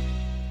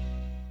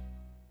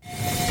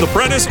The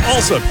Prentice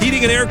Allsup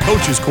Heating and Air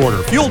Coaches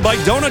Corner, fueled by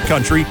Donut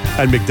Country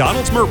and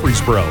McDonald's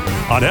Murfreesboro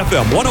on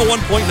FM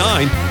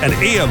 101.9 and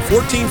AM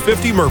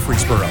 1450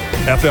 Murfreesboro,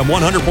 FM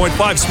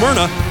 100.5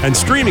 Smyrna, and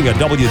streaming at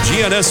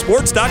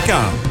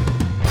WGNSSports.com.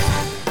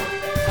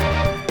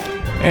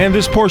 And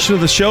this portion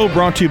of the show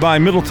brought to you by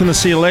Middle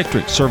Tennessee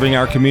Electric, serving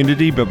our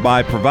community but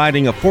by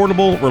providing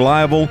affordable,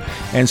 reliable,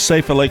 and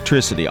safe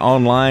electricity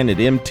online at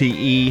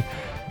MTE.com.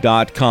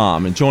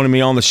 And joining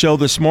me on the show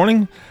this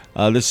morning,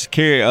 this is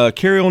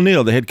Carrie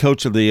O'Neill, the head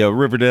coach of the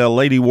Riverdale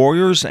Lady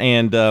Warriors.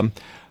 And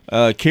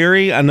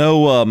Carrie, I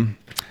know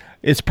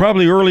it's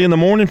probably early in the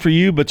morning for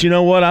you, but you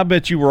know what? I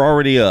bet you were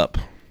already up.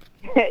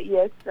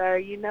 Yes, sir.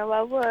 You know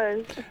I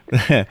was.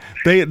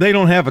 They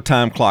don't have a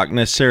time clock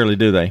necessarily,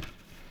 do they?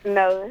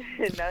 No,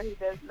 he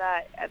does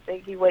not. I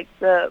think he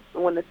wakes up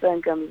when the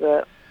sun comes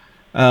up.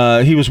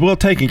 He was well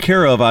taken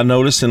care of, I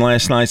noticed, in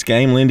last night's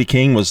game. Lindy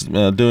King was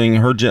doing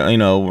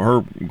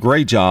her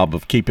great job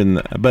of keeping.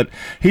 But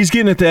he's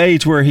getting at the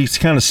age where he's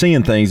kind of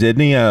seeing things,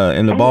 isn't he,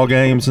 in the ball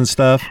games and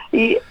stuff?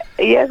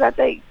 Yes, I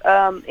think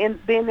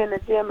being in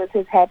the gym is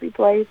his happy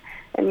place.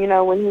 And,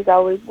 when he's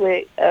always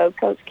with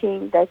Coach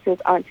King, that's his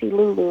Auntie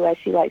Lulu, as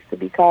she likes to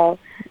be called.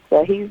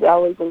 So he's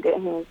always in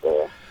good hands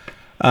there.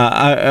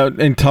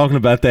 And talking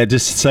about that,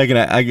 just a second,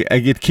 I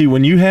get key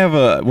when you have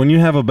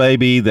a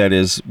baby that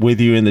is with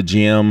you in the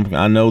gym.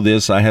 I know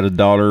this. I had a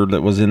daughter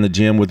that was in the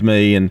gym with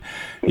me, and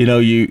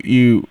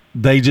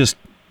they just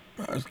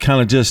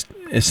kind of just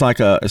it's like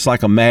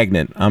a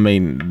magnet. I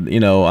mean,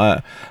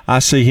 I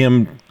see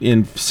him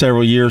in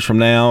several years from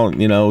now.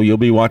 You'll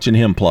be watching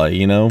him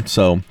play.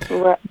 So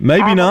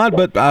maybe not,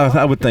 but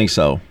I would think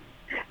so.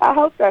 I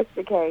hope that's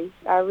the case.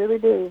 I really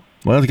do.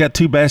 Well, he's got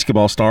two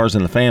basketball stars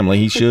in the family.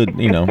 He should,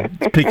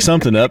 pick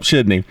something up,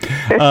 shouldn't he?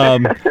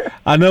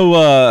 I know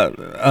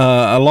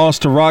I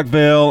lost to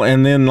Rockville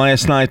and then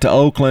last night to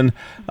Oakland.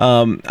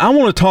 I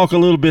want to talk a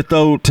little bit,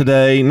 though,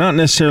 today, not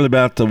necessarily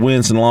about the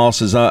wins and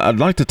losses. I'd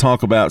like to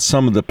talk about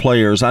some of the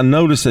players. I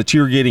noticed that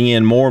you're getting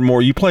in more and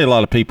more. You play a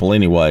lot of people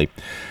anyway.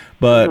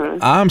 But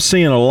I'm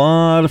seeing a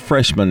lot of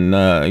freshmen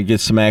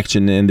get some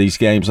action in these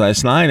games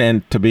last night,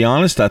 and to be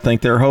honest, I think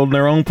they're holding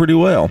their own pretty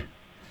well.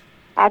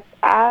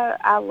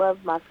 I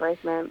love my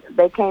freshmen.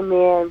 They came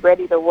in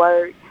ready to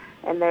work,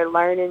 and they're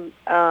learning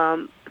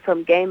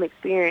from game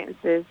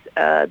experiences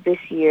this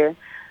year.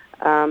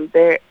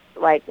 They're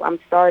I'm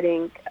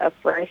starting a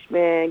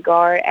freshman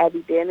guard,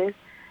 Abby Dennis,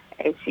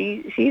 and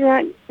she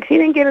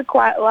didn't get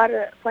quite a lot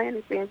of playing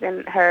experience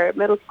in her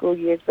middle school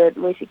years, but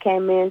when she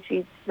came in,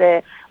 she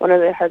said one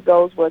of her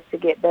goals was to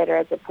get better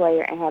as a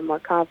player and have more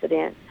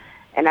confidence,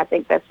 and I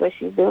think that's what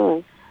she's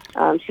doing.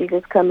 She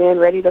just come in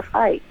ready to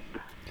fight.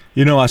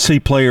 I see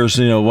players,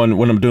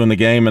 when I'm doing the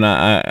game, and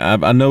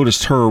I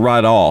noticed her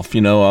right off.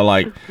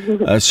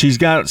 She's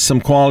got some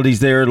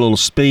qualities there, a little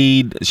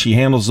speed. She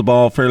handles the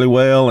ball fairly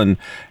well, and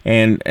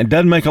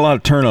doesn't make a lot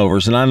of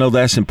turnovers. And I know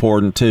that's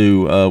important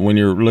too when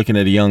you're looking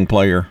at a young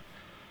player.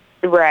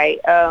 Right.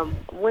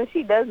 When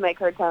she does make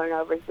her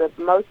turnovers, the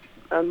most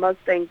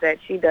things that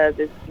she does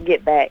is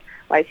get back.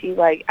 She's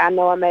like, I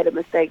know I made a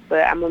mistake,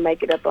 but I'm gonna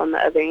make it up on the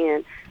other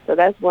end. So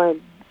that's one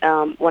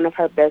of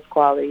her best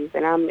qualities,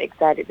 and I'm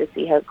excited to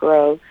see her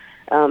grow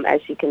as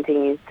she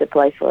continues to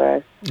play for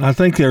us. I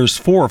think there's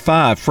 4 or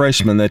 5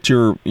 freshmen that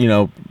you're,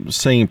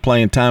 seeing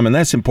playing time, and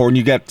that's important.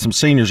 You got some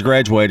seniors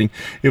graduating.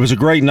 It was a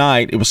great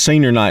night. It was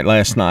senior night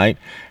last night,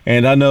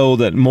 and I know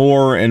that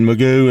Moore and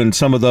Magoo and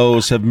some of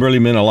those have really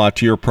meant a lot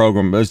to your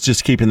program. It's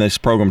just keeping this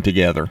program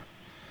together.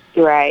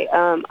 Right.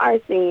 Our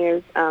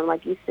seniors,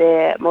 like you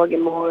said,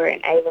 Morgan Moore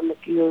and Ava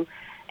Magoo,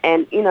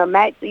 and,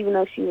 Max, even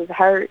though she was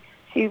hurt,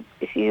 She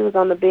was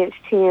on the bench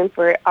cheering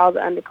for all the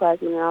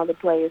underclassmen and all the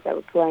players that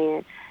were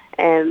playing.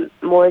 And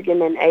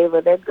Morgan and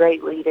Ava, they're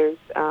great leaders.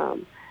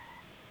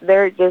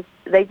 They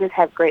just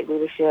have great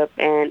leadership,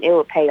 and it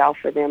will pay off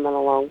for them in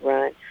the long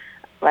run.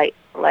 Like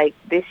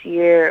this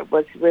year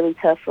was really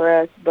tough for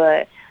us,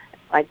 but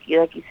like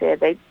you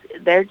said,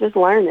 they're just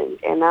learning,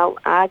 and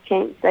I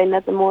can't say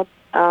nothing more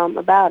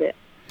about it.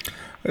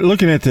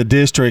 Looking at the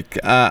district,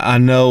 I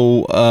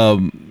know.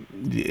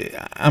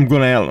 I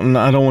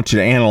don't want you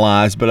to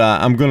analyze, but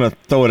I'm going to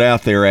throw it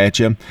out there at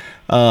you.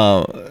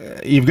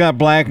 You've got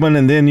Blackman,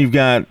 and then you've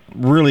got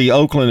really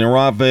Oakland and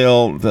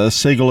Rockville, the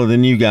Siegel, and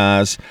then you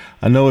guys.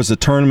 I know as the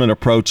tournament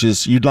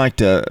approaches, you'd like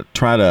to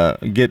try to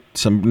get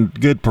some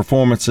good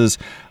performances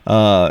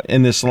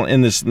in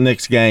this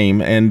next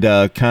game and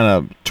kind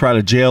of try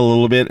to gel a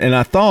little bit. And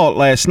I thought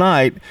last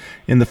night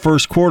in the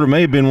first quarter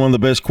may have been one of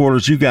the best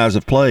quarters you guys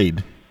have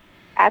played.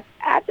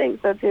 I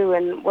think so too,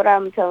 and what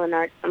I'm telling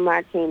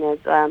my team is,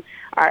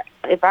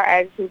 if our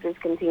attitudes just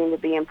continue to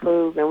be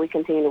improved and we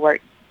continue to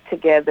work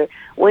together,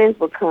 wins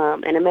will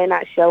come, and it may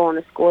not show on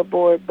the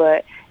scoreboard,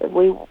 but if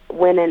we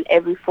win in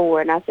every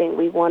 4, and I think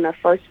we won the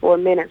first 4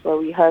 minutes where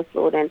we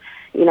hustled and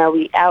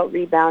we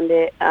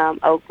out-rebounded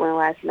Oakland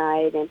last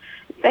night, and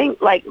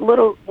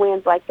little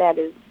wins like that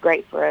is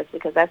great for us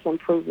because that's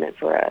improvement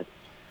for us.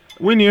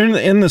 When you're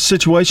in the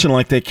situation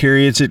like that,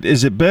 Carrie, is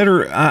it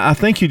better? I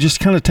think you just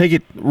kind of take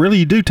it. Really,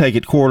 you do take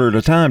it quarter at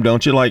a time,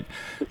 don't you? Like,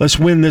 let's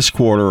win this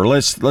quarter, or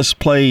let's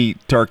play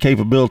to our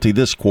capability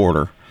this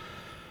quarter.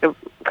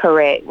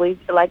 Correct.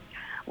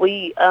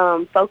 We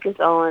focus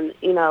on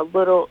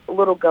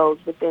little goals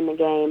within the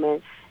game,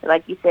 and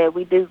like you said,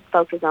 we do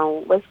focus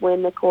on let's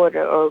win the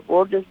quarter, or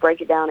we'll just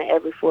break it down at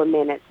every 4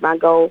 minutes. My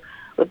goal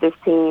with this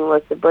team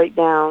was to break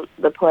down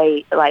the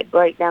play, like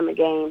break down the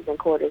games and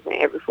quarters in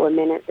every 4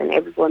 minutes, and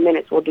every 4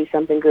 minutes we'll do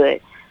something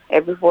good.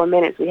 Every 4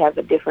 minutes we have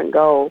a different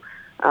goal.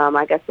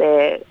 Like I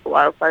said,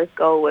 our first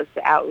goal was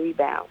to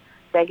out-rebound.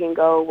 Second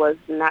goal was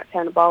not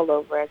turn the ball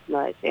over as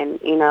much. And,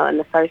 in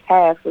the first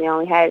half, we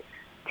only had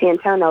 10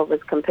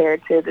 turnovers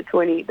compared to the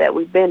 20 that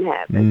we've been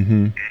having.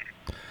 Mm-hmm.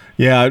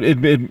 Yeah,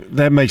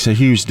 that makes a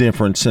huge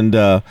difference. And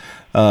now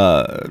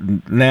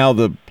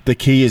the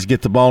key is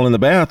get the ball in the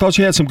basket. I thought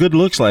you had some good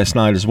looks last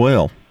night as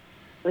well.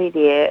 We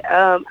did.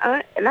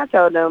 I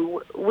told them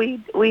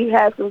we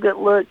had some good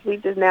looks. We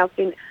just now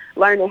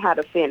learning how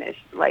to finish.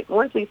 Like,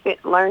 once we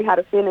learn how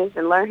to finish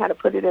and learn how to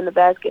put it in the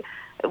basket,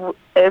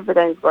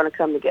 everything's going to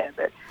come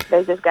together.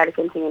 They just got to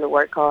continue to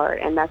work hard,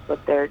 and that's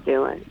what they're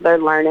doing. They're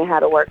learning how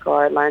to work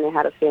hard, learning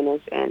how to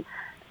finish, and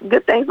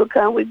good things will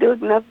come. We do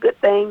enough good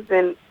things,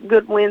 and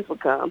good wins will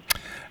come.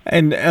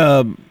 And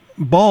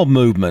ball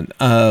movement,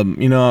 I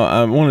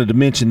wanted to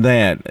mention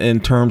that in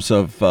terms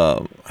of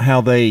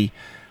how they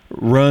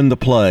run the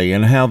play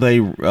and how they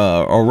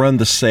or run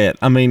the set.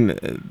 I mean,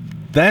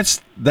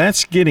 that's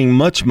getting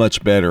much,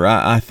 much better,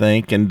 I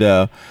think.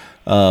 And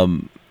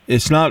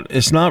it's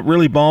not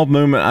really ball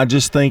movement. I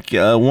just think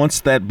once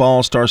that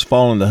ball starts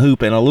falling the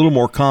hoop and a little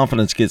more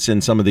confidence gets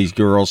in some of these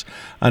girls,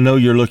 I know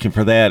you're looking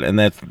for that, and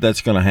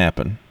that's going to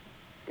happen.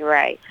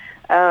 Right.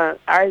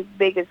 Our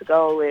biggest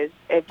goal is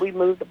if we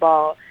move the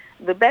ball.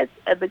 The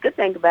good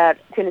thing about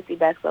Tennessee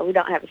basketball, we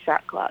don't have a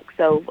shot clock.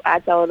 So I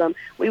told them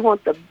we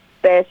want the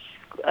best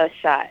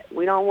shot.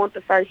 We don't want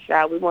the first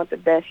shot. We want the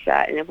best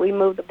shot. And if we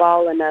move the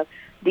ball enough,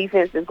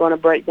 defense is going to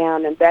break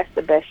down, and that's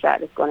the best shot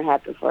that's going to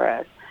happen for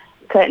us.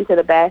 Cutting to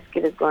the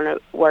basket is going to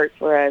work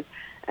for us.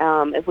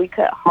 If we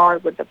cut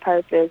hard with the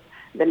purpose,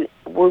 then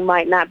we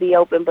might not be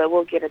open, but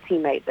we'll get a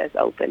teammate that's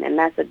open, and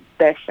that's the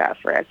best shot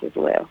for us as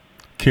well.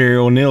 Carrie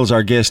O'Neill is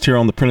our guest here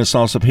on the Prentice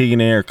Allsup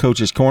Hegan Air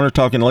Coach's Corner,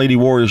 talking Lady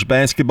Warriors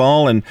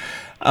basketball. And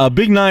a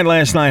big night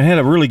last night. Had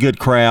a really good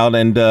crowd,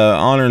 and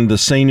honoring the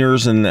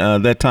seniors and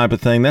that type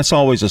of thing. That's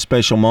always a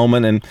special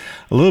moment, and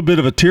a little bit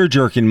of a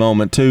tear-jerking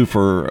moment, too,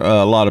 for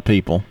a lot of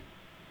people.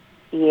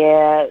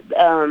 Yeah,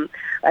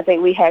 I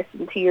think we had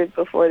some tears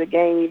before the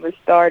game even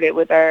started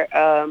with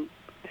our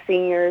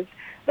seniors.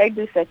 They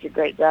do such a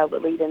great job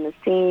with leading this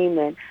team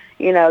and,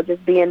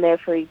 just being there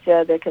for each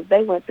other, because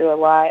they went through a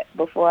lot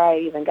before I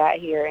even got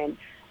here, and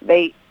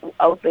they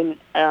welcomed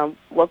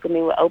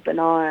me with open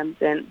arms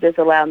and just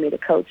allowed me to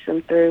coach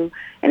them through.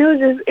 And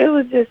it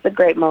was just a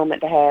great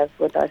moment to have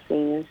with our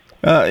seniors.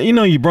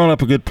 You brought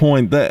up a good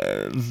point.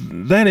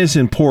 That is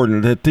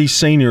important, that these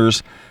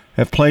seniors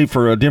have played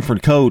for a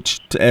different coach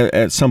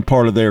at some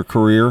part of their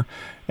career,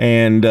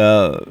 and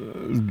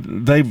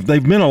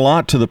they've meant a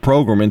lot to the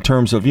program in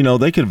terms of,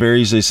 they could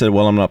very easily say,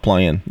 well, I'm not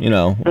playing,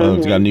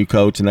 it's got a new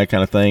coach and that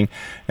kind of thing.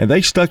 And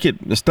they stuck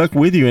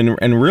with you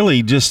and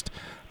really just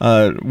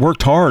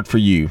worked hard for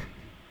you.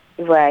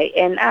 Right,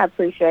 and I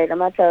appreciate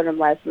them. I told them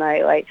last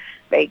night,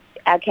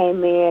 I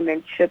came in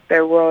and shook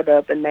their world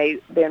up, and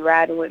they've been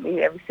riding with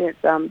me ever since,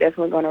 so I'm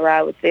definitely going to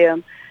ride with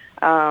them.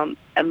 And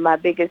my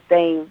biggest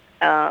thing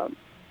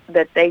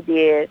that they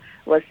did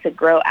was to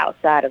grow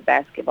outside of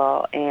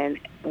basketball. And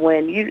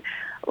when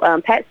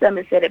Pat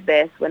Summitt said it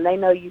best, when they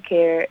know you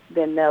care,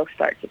 then they'll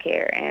start to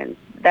care. And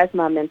that's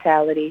my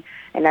mentality,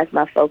 and that's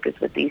my focus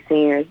with these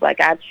seniors.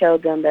 I've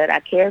showed them that I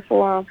care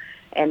for them,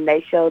 and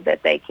they showed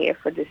that they care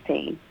for this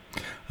team.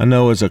 I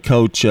know as a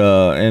coach,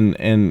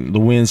 and the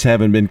wins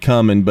haven't been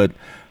coming, but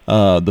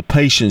the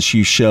patience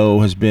you show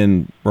has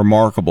been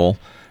remarkable,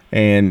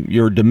 and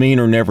your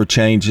demeanor never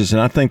changes.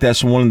 And I think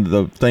that's one of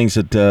the things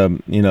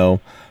that,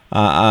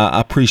 I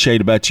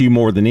appreciate about you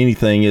more than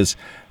anything is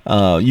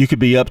you could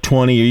be up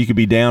 20 or you could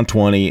be down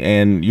 20,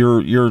 and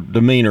your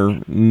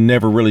demeanor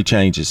never really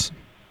changes.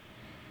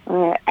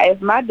 If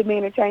my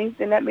demeanor changed,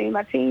 then that means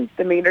my team's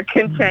demeanor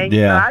can change.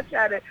 Yeah.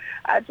 So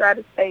I try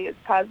to stay as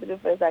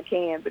positive as I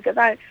can, because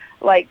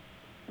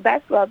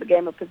basketball is a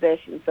game of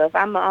possession. So if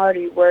I'm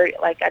already worried,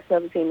 I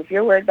tell the team, if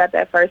you're worried about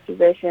that first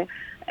possession,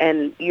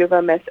 and you're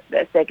gonna mess up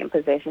that second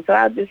possession. So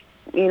I'll just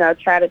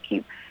try to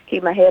keep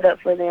my head up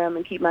for them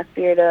and keep my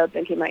spirit up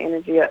and keep my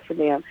energy up for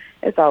them.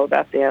 It's all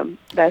about them.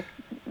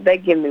 They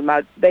give me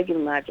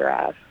my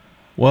drive.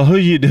 Well,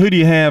 who do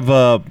you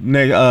have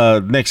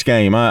next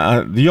game?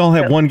 Do y'all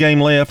have one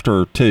game left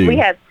or two? We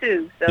have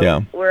two. So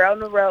yeah. We're on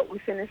the road. We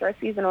finish our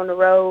season on the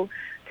road.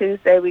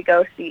 Tuesday we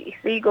go see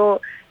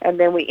Siegel, and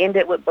then we end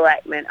it with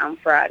Blackman on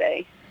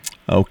Friday.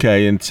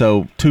 Okay, and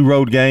so 2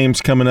 road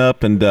games coming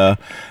up, and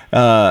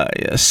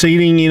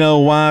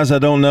seeding, wise, I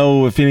don't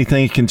know if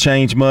anything can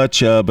change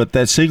much, but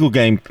that Siegel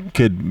game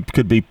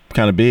could be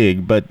kind of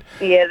big. But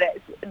yeah,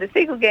 the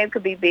Seagull game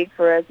could be big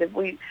for us if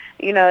we,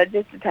 it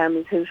just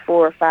determines who's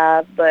 4 or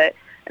 5, but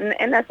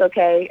and that's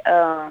okay.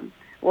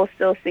 We'll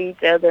still see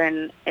each other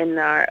in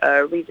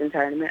our region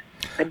tournament,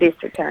 a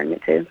district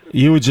tournament too.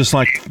 You would just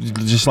like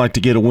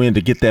to get a win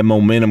to get that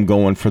momentum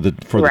going for the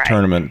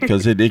tournament,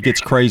 because it gets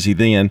crazy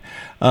then.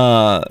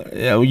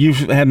 You've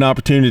had an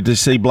opportunity to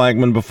see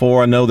Blackman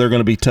before. I know they're going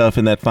to be tough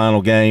in that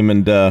final game,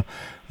 and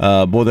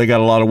boy, they got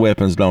a lot of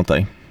weapons, don't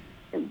they?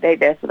 They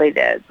definitely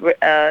does.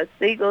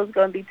 Seagull's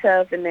going to be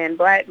tough, and then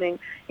Blackman,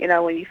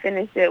 when you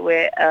finish it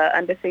with an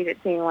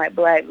undefeated team like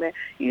Blackman,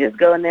 you just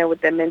go in there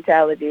with that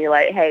mentality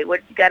like, hey,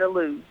 what you got to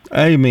lose?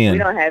 Amen. We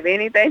don't have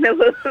anything to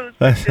lose.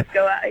 Just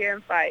go out here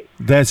and fight.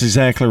 That's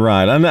exactly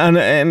right.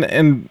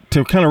 And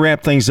to kind of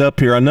wrap things up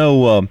here, I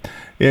know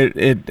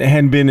it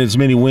hadn't been as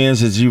many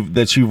wins as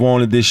you've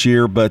wanted this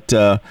year, but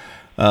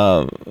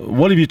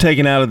what have you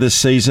taken out of this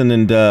season?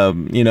 And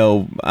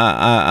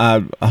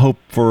I hope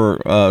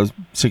for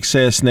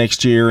success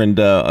next year and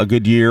a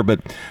good year. But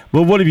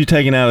what have you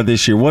taken out of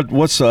this year?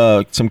 What's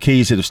some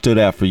keys that have stood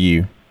out for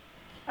you?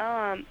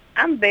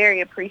 I'm very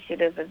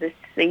appreciative of this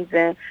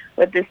season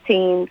with this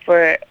team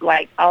for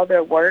all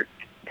their work,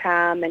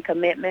 time, and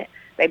commitment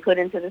they put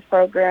into this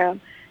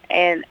program,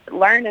 and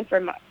learning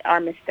from our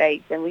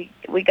mistakes, and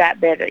we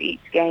got better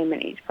each game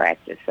and each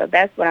practice. So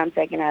that's what I'm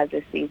taking out of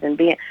this season,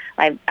 being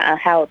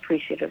how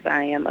appreciative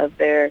I am of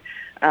their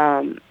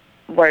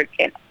work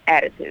and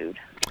attitude.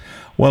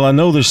 Well, I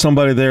know there's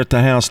somebody there at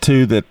the house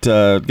too that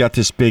got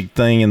this big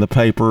thing in the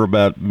paper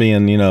about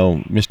being,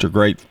 Mr.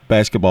 Great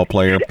basketball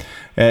player.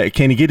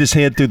 Can he get his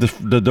head through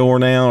the door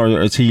now,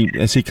 or has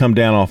he come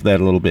down off that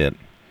a little bit?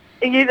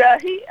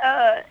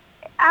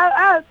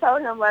 I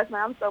told him last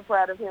night I'm so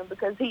proud of him,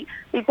 because he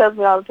tells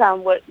me all the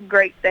time what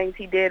great things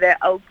he did at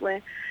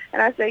Oakland.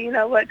 And I said, you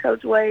know what,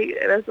 Coach Wade,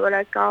 that's what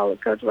I call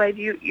it. Coach Wade,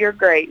 you're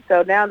great.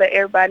 So now that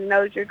everybody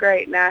knows you're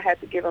great, now I have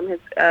to give him his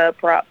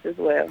props as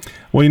well.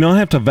 Well, I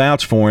have to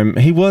vouch for him.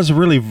 He was a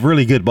really,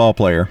 really good ball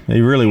player.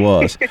 He really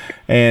was.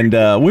 And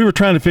we were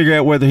trying to figure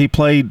out whether he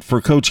played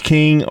for Coach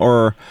King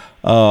or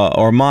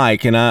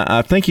Mike, and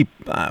I think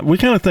we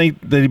kind of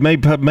think that he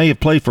may have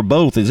played for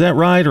both. Is that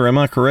right, or am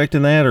I correct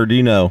in that, or do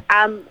you know?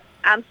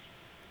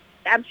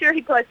 I'm sure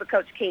he played for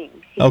Coach King.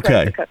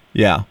 Okay.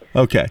 Yeah.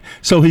 Okay.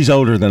 So he's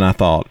older than I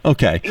thought.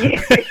 Okay.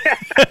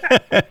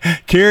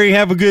 Carrie,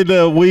 have a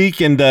good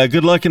week, and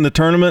good luck in the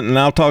tournament, and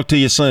I'll talk to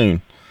you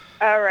soon.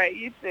 All right,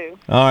 you too.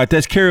 All right,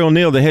 that's Carrie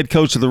O'Neill, the head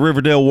coach of the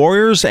Riverdale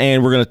Warriors,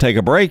 and we're going to take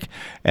a break.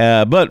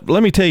 But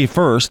let me tell you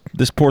first,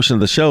 this portion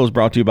of the show is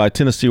brought to you by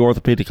Tennessee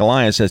Orthopedic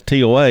Alliance, as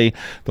TOA,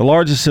 the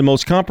largest and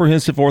most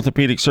comprehensive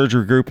orthopedic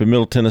surgery group in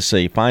Middle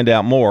Tennessee. Find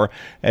out more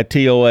at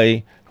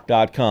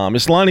TOA.com.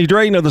 It's Lonnie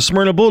Drayton of the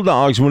Smyrna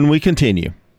Bulldogs when we continue.